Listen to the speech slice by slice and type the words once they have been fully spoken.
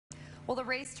Well, the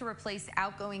race to replace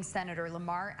outgoing Senator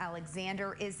Lamar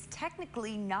Alexander is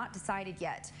technically not decided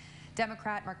yet.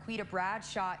 Democrat Marquita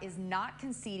Bradshaw is not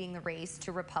conceding the race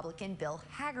to Republican Bill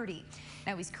Hagerty.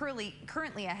 Now, he's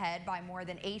currently ahead by more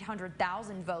than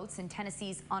 800,000 votes in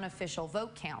Tennessee's unofficial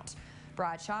vote count.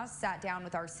 Bradshaw sat down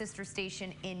with our sister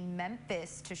station in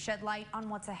Memphis to shed light on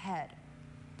what's ahead.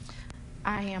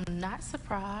 I am not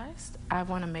surprised. I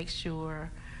want to make sure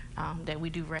that we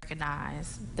do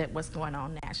recognize that what's going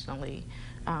on nationally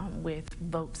with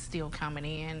votes still coming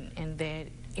in, and that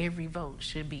every vote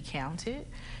should be counted.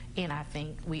 And I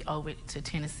think we owe it to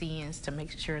Tennesseans to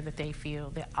make sure that they feel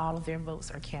that all of their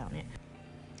votes are counted.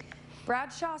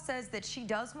 Bradshaw says that she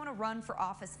does want to run for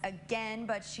office again,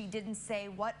 but she didn't say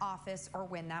what office or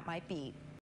when that might be.